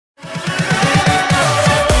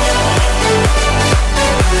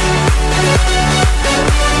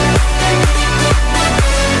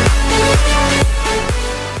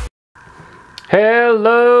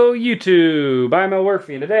Hello YouTube, I'm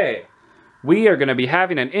Elwirfy, and today we are going to be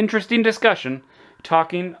having an interesting discussion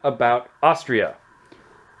talking about Austria.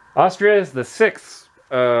 Austria is the sixth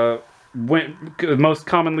most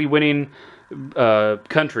commonly winning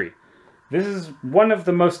country. This is one of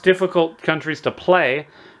the most difficult countries to play.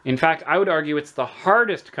 In fact, I would argue it's the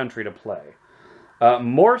hardest country to play.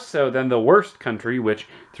 More so than the worst country, which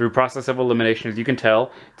through process of elimination, as you can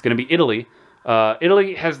tell, it's going to be Italy.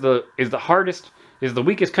 Italy is the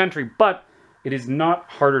weakest country, but it is not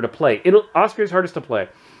harder to play. Austria is hardest to play.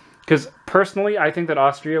 Because personally, I think that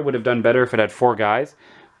Austria would have done better if it had 4 guys.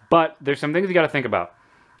 But there's some things you got to think about.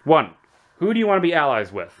 1, who do you want to be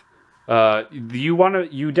allies with?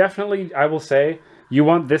 You definitely, I will say, you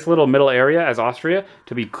want this little middle area as Austria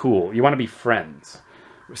to be cool. You want to be friends.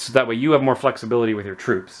 So that way you have more flexibility with your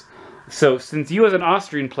troops. So since you as an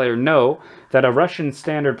Austrian player know that a Russian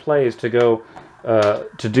standard play is to go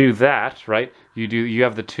to do that, right? You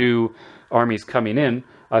have the 2 armies coming in.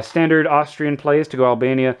 Standard Austrian play is to go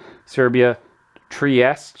Albania, Serbia,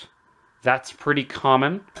 Trieste. That's pretty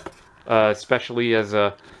common, especially as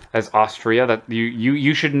Austria. That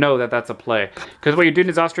you should know that that's a play, because what you're doing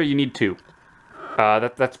is Austria. You need 2.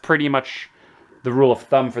 That's pretty much the rule of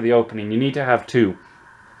thumb for the opening. You need to have 2.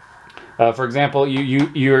 For example,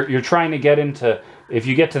 you're trying to get into, if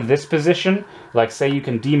you get to this position, like say you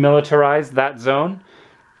can demilitarize that zone,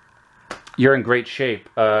 you're in great shape.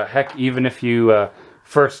 Heck, even if you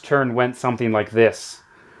first turn went something like this,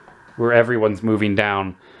 where everyone's moving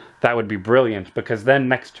down, that would be brilliant, because then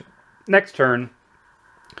next turn,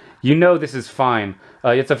 you know this is fine.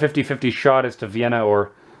 It's a 50-50 shot as to Vienna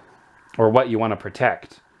or what you want to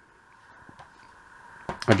protect.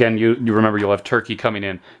 Again, you remember you'll have Turkey coming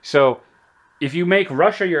in. So if you make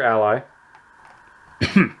Russia your ally,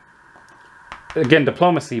 again,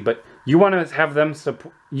 diplomacy, but you want to have them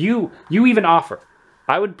support, you even offer,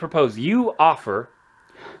 I would propose you offer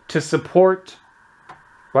to support,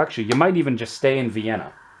 well actually, you might even just stay in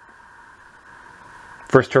Vienna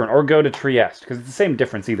first turn, or go to Trieste, because it's the same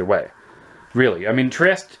difference either way, really. I mean,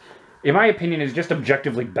 Trieste, in my opinion, is just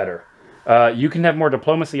objectively better. You can have more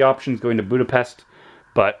diplomacy options going to Budapest,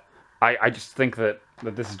 but I just think that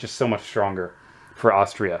this is just so much stronger for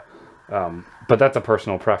Austria. But that's a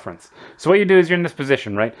personal preference. So what you do is you're in this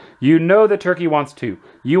position, right? You know that Turkey wants 2.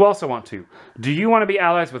 You also want 2. Do you want to be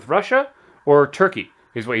allies with Russia or Turkey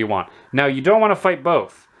is what you want? Now, you don't want to fight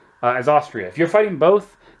both as Austria. If you're fighting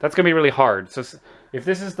both, that's going to be really hard. So if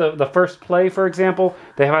this is the first play, for example,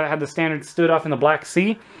 they had the standard stood off in the Black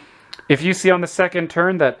Sea. If you see on the second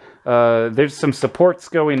turn that there's some supports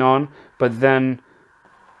going on, but then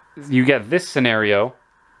you get this scenario,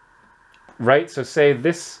 right? So say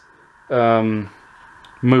this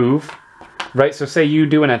move, right? So say you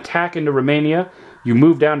do an attack into Romania, you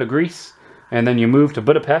move down to Greece, and then you move to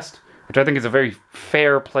Budapest, which I think is a very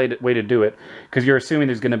fair way to do it, because you're assuming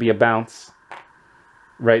there's going to be a bounce,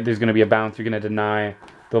 right? There's going to be a bounce, you're going to deny,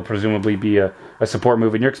 there'll presumably be a support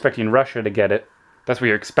move, and you're expecting Russia to get it. That's what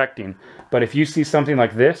you're expecting. But if you see something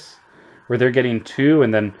like this, where they're getting 2,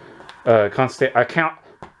 and then a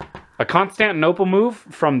Constantinople move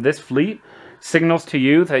from this fleet signals to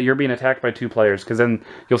you that you're being attacked by 2 players, because then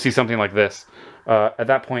you'll see something like this. At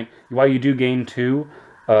that point, while you do gain 2,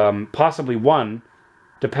 possibly 1,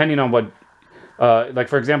 depending on what, like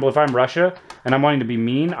for example, if I'm Russia and I'm wanting to be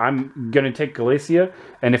mean, I'm going to take Galicia,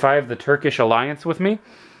 and if I have the Turkish alliance with me,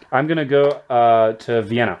 I'm going to go to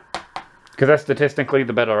Vienna, because that's statistically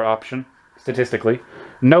the better option, statistically.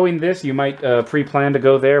 Knowing this, you might pre-plan to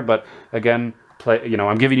go there, but again,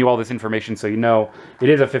 I'm giving you all this information so you know it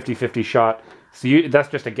is a 50-50 shot. So that's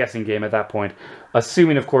just a guessing game at that point.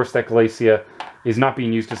 Assuming, of course, that Galicia is not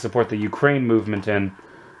being used to support the Ukraine movement and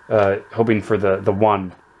hoping for the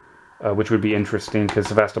 1, which would be interesting, because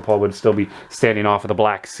Sevastopol would still be standing off of the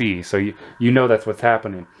Black Sea. So you know that's what's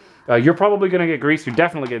happening. You're probably going to get Greece. You're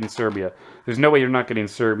definitely getting Serbia. There's no way you're not getting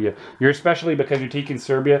Serbia. You're especially because you're taking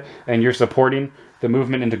Serbia and you're supporting the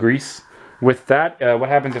movement into Greece. With that, what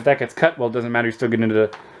happens if that gets cut? Well, it doesn't matter. You still get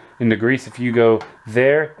into Greece. If you go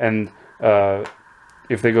there, and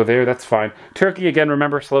if they go there, that's fine. Turkey, again,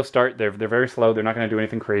 remember, slow start. They're very slow. They're not going to do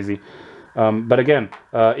anything crazy. But again,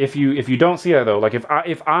 if you don't see that though, like if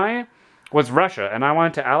I was Russia and I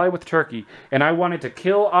wanted to ally with Turkey and I wanted to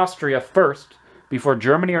kill Austria first before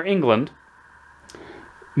Germany or England,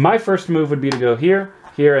 my first move would be to go here,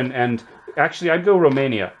 and actually I'd go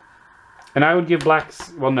Romania. And I would give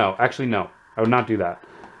well, no, actually, no. I would not do that.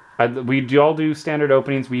 We'd all do standard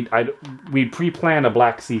openings. We'd pre-plan a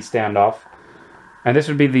Black Sea standoff. And this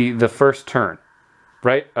would be the first turn.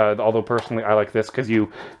 right? Although personally I like this because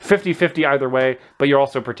you 50-50 either way, but you're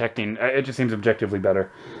also protecting. It just seems objectively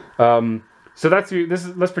better. So let's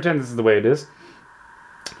pretend this is the way it is.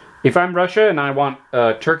 If I'm Russia and I want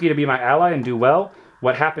Turkey to be my ally and do well,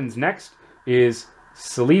 what happens next is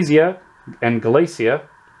Silesia and Galicia,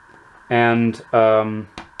 and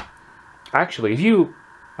actually, if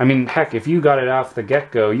you got it off the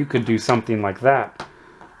get-go, you could do something like that.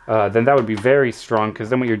 Then that would be very strong, because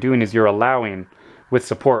then what you're doing is you're allowing, with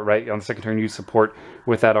support, right? On the second turn, you support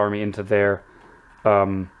with that army into there,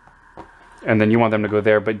 and then you want them to go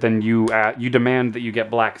there, but then you demand that you get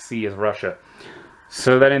Black Sea as Russia.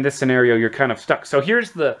 So that in this scenario, you're kind of stuck. So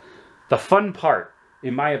here's the fun part,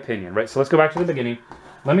 in my opinion, right? So let's go back to the beginning.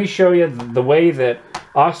 Let me show you the way that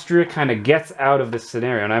Austria kind of gets out of this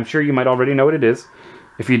scenario, and I'm sure you might already know what it is.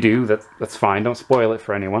 If you do, that's fine. Don't spoil it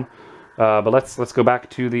for anyone. But let's go back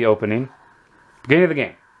to the opening, beginning of the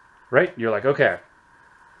game, right? You're like, okay,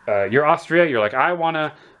 you're Austria. You're like, I want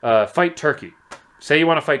to fight Turkey. Say you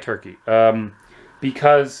want to fight Turkey,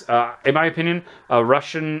 because in my opinion, a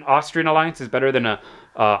Russian-Austrian alliance is better than a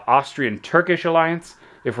Austrian-Turkish alliance.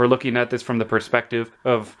 If we're looking at this from the perspective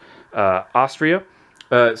of Austria.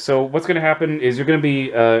 So what's going to happen is you're going to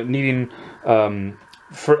be needing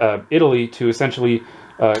for Italy to essentially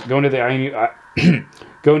go into the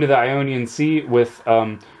Ionian Sea with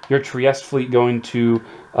your Trieste fleet going to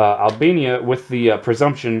Albania, with the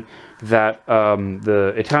presumption that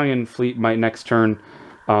the Italian fleet might next turn.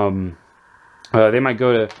 They might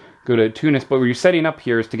go to Tunis, but what you're setting up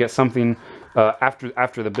here is to get something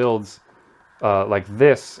after the builds like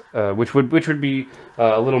this, which would be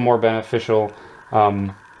a little more beneficial.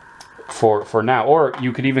 For now, or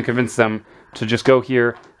you could even convince them to just go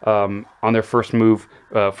here on their first move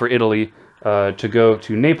for Italy to go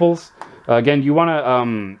to Naples. Again, you want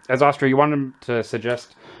to, as Austria, you want them to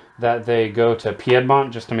suggest that they go to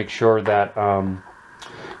Piedmont just to make sure that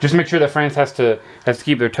France has to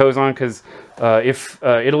keep their toes on, because if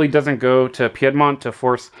Italy doesn't go to Piedmont to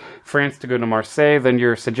force France to go to Marseille, then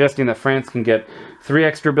you're suggesting that France can get 3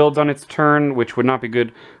 extra builds on its turn, which would not be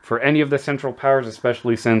good for any of the Central Powers,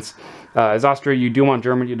 especially since, as Austria, you do want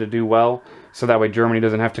Germany to do well, so that way Germany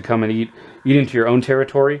doesn't have to come and eat into your own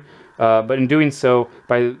territory. But in doing so,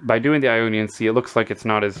 by doing the Ionian Sea, it looks like it's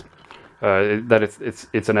not as that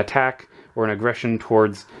it's an attack or an aggression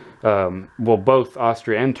towards well, both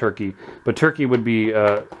Austria and Turkey. But Turkey would be,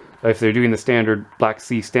 if they're doing the standard Black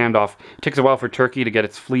Sea standoff, it takes a while for Turkey to get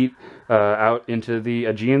its fleet out into the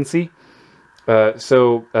Aegean Sea.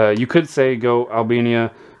 So you could say go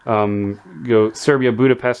Albania, go Serbia,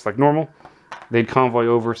 Budapest like normal. They'd convoy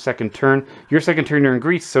over second turn. Your second turn, you're in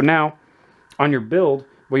Greece. So now, on your build,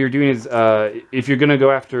 what you're doing is, if you're going to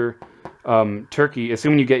go after Turkey,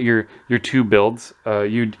 assuming you get your 2 builds,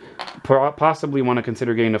 you'd possibly want to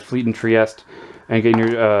consider getting a fleet in Trieste and getting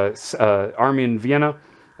your army in Vienna.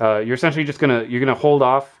 You're essentially just you're gonna hold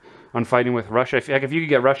off on fighting with Russia. If you could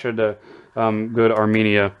get Russia to go to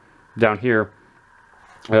Armenia down here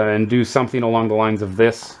and do something along the lines of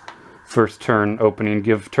this first turn opening,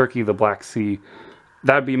 give Turkey the Black Sea,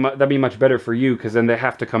 that'd be much better for you, because then they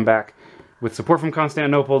have to come back with support from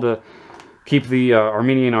Constantinople to keep the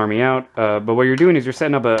Armenian army out. But what you're doing is you're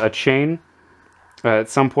setting up a chain at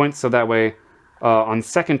some point, so that way on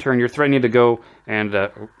second turn you're threatening to go and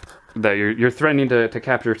you're threatening to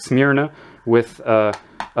capture Smyrna with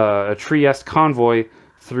a Trieste convoy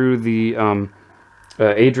through the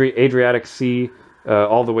Adriatic Sea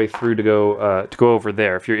all the way through to go over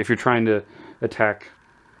there. If you're trying to attack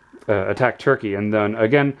Turkey, and then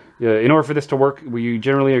again, in order for this to work, you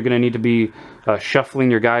generally are going to need to be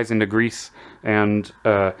shuffling your guys into Greece and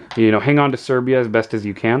hang on to Serbia as best as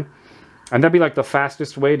you can, and that'd be like the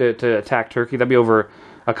fastest way to attack Turkey. That'd be over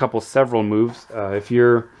several moves. If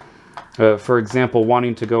you're, for example,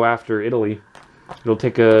 wanting to go after Italy,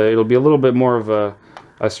 it'll be a little bit more of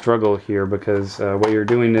a struggle here, because what you're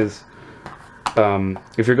doing is,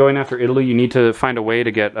 if you're going after Italy, you need to find a way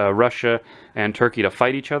to get Russia and Turkey to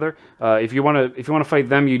fight each other. If you want to fight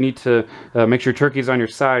them, you need to make sure Turkey's on your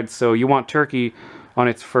side. So you want Turkey on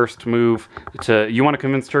its first move you want to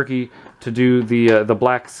convince Turkey to do the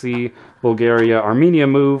Black Sea, Bulgaria, Armenia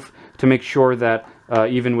move to make sure that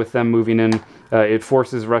even with them moving in, it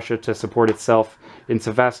forces Russia to support itself in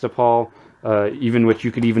Sevastopol. Even which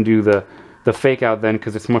you could even do the fake out then,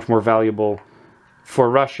 because it's much more valuable for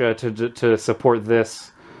Russia to support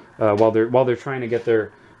this while they're trying to get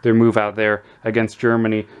their move out there against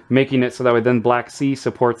Germany, making it so that way then Black Sea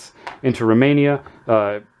supports into Romania,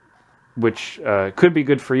 which could be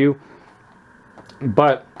good for you.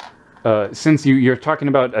 But since you're talking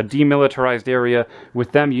about a demilitarized area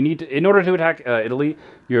with them, you need to, in order to attack Italy,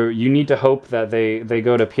 you need to hope that they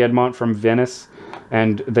go to Piedmont from Venice,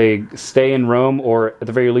 and they stay in Rome, or at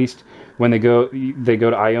the very least, when they go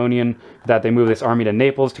to Ionian, that they move this army to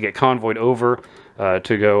Naples to get convoyed over,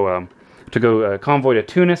 to go convoy to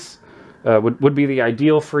Tunis. Would be the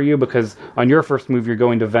ideal for you, because on your first move you're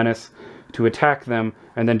going to Venice to attack them,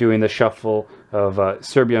 and then doing the shuffle of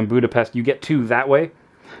Serbia and Budapest. You get two that way.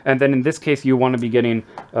 And then in this case, you want to be getting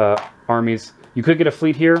armies. You could get a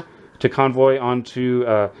fleet here to convoy onto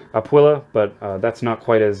Aquila, but that's not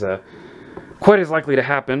quite as likely to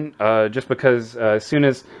happen, just because as soon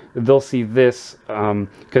as they'll see this,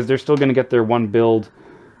 because they're still going to get their one build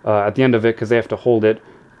at the end of it, because they have to hold it,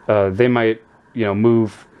 they might,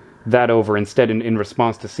 move that over instead in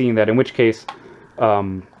response to seeing that, in which case,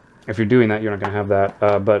 if you're doing that, you're not going to have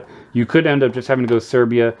that, but you could end up just having to go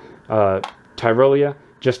Serbia, Tyrolia,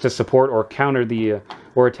 just to support or counter the,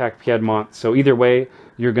 or attack Piedmont. So either way,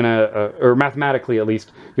 you're gonna, or mathematically at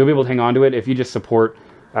least, you'll be able to hang on to it if you just support.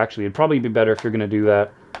 Actually, it'd probably be better if you're gonna do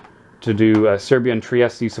that, to do Serbia and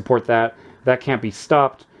Trieste, you support that. That can't be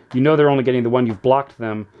stopped. You know they're only getting the one, you've blocked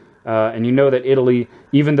them, and you know that Italy,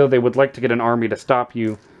 even though they would like to get an army to stop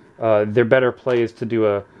you, their better play is to do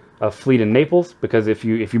a fleet in Naples, because if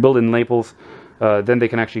you build in Naples, then they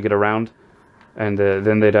can actually get around. And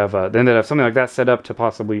then they'd have something like that set up to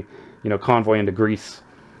possibly, convoy into Greece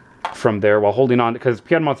from there while holding on, because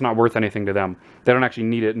Piedmont's not worth anything to them. They don't actually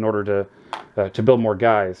need it in order to build more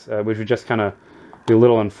guys, which would just kind of be a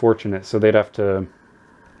little unfortunate. So they'd have to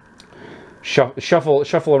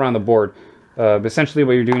shuffle around the board. But essentially,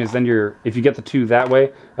 what you're doing is then if you get the two that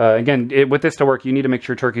way, again, with this to work, you need to make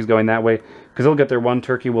sure Turkey's going that way, because they'll get their one.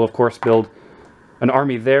 Turkey will of course build an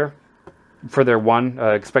army there for their one,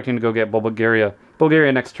 expecting to go get Bulgaria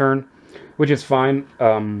next turn, which is fine.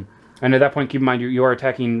 And at that point, keep in mind you are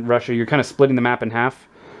attacking Russia. You're kind of splitting the map in half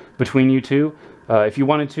between you two. If you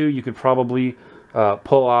wanted to, you could probably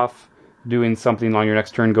pull off doing something on your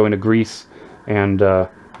next turn, going to Greece, and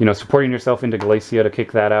supporting yourself into Galicia to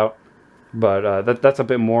kick that out. But that's a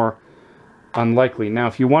bit more unlikely. Now,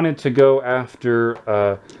 if you wanted to go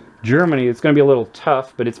after Germany, it's going to be a little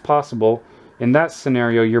tough, but it's possible. In that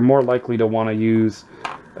scenario, you're more likely to want to use,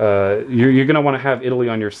 you're going to want to have Italy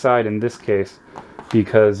on your side in this case,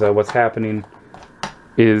 because what's happening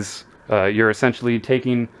is you're essentially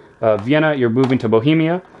taking Vienna, you're moving to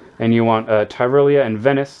Bohemia, and you want Tyrolia and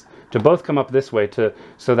Venice to both come up this way,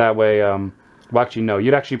 so that way, well actually no,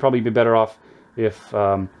 you'd actually probably be better off if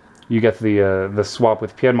you get the swap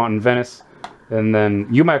with Piedmont and Venice, and then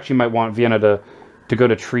you might want Vienna to go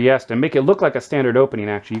to Trieste and make it look like a standard opening.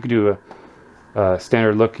 Actually, you could do a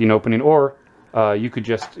standard looking opening, or you could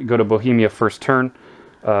just go to Bohemia first turn,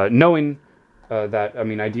 knowing that, I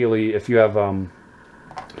mean, ideally, if you have, right,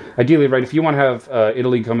 if you want to have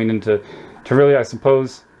Italy coming into Tyrolia, I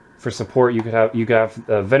suppose for support you could have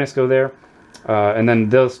Venice go there, and then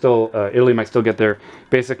Italy might still get their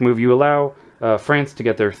basic move. You allow France to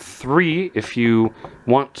get their 3 if you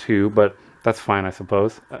want to, but that's fine, I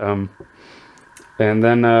suppose. And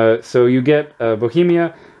then so you get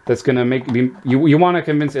Bohemia. That's going to make you want to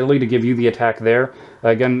convince Italy to give you the attack there.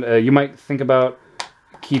 Again, you might think about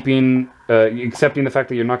accepting the fact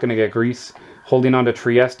that you're not going to get Greece, holding on to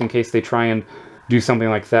Trieste in case they try and do something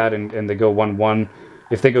like that, and they go 1-1.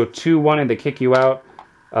 If they go 2-1 and they kick you out,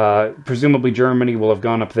 presumably Germany will have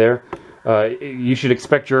gone up there. You should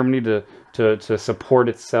expect Germany to support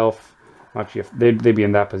itself. Actually, if they'd be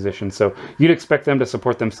in that position, so you'd expect them to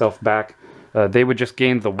support themselves back. They would just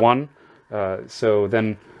gain the 1. So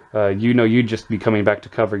then, you'd just be coming back to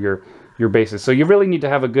cover your bases. So you really need to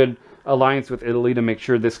have a good alliance with Italy to make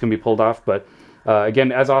sure this can be pulled off. But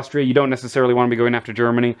again, as Austria, you don't necessarily want to be going after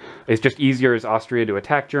Germany. It's just easier as Austria to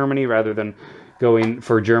attack Germany rather than going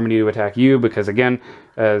for Germany to attack you, because again,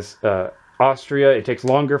 as Austria, it takes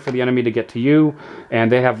longer for the enemy to get to you,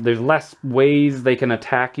 and there's less ways they can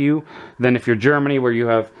attack you than if you're Germany, where you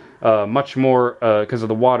have much more because of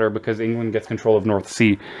the water, because England gets control of North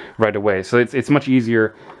Sea right away. So it's much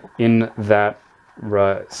easier in that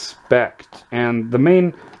respect. And the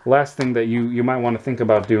main last thing that you might want to think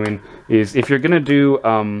about doing is, if you're going to do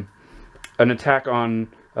an attack on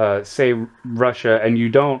say Russia, and you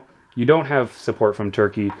don't have support from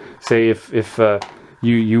Turkey, say if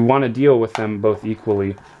you want to deal with them both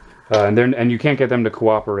equally, and you can't get them to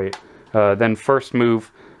cooperate, then first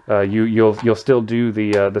move, you'll still do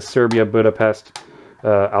the Serbia, Budapest,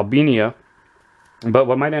 Albania. But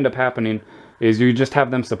what might end up happening is you just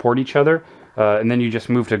have them support each other, and then you just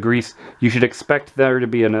move to Greece. You should expect there to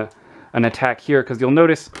be an attack here, because you'll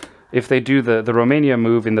notice if they do the Romania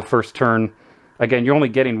move in the first turn, again, you're only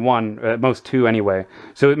getting one, at most two anyway.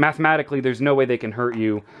 So mathematically, there's no way they can hurt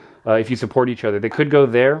you if you support each other. They could go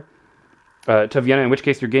there to Vienna, in which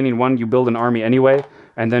case you're gaining one, you build an army anyway,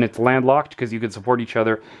 and then it's landlocked because you could support each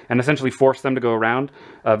other and essentially force them to go around.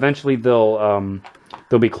 Eventually, they'll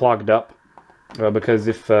be clogged up because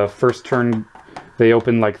if first turn they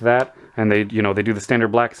open like that and they do the standard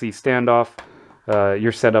Black Sea standoff,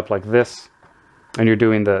 you're set up like this. And you're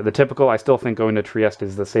doing the typical. I still think going to Trieste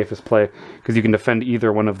is the safest play because you can defend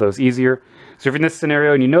either one of those easier. So if you're in this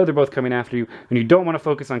scenario and you know they're both coming after you and you don't want to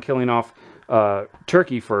focus on killing off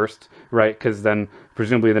Turkey first, right, because then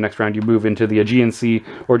presumably the next round you move into the Aegean Sea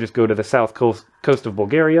or just go to the south coast of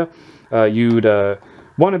Bulgaria, you'd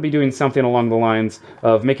want to be doing something along the lines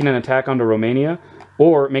of making an attack onto Romania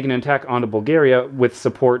or making an attack onto Bulgaria with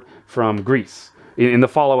support from Greece. In the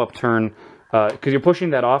follow-up turn, because you're pushing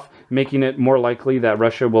that off, making it more likely that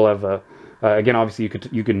Russia will have again, obviously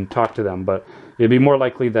you can talk to them, but it'd be more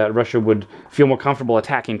likely that Russia would feel more comfortable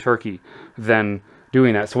attacking Turkey than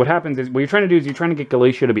doing that. So what happens is, what you're trying to do is you're trying to get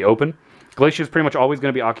Galicia to be open. Galicia is pretty much always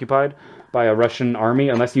going to be occupied by a Russian army,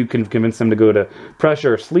 unless you can convince them to go to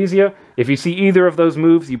Prussia or Silesia. If you see either of those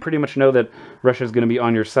moves, you pretty much know that Russia is going to be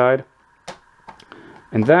on your side.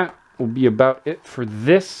 And that will be about it for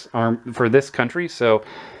this country. So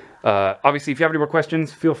obviously, if you have any more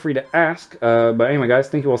questions, feel free to ask. But anyway, guys,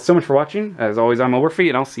 thank you all so much for watching. As always, I'm Elwirfy,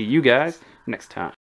 and I'll see you guys next time.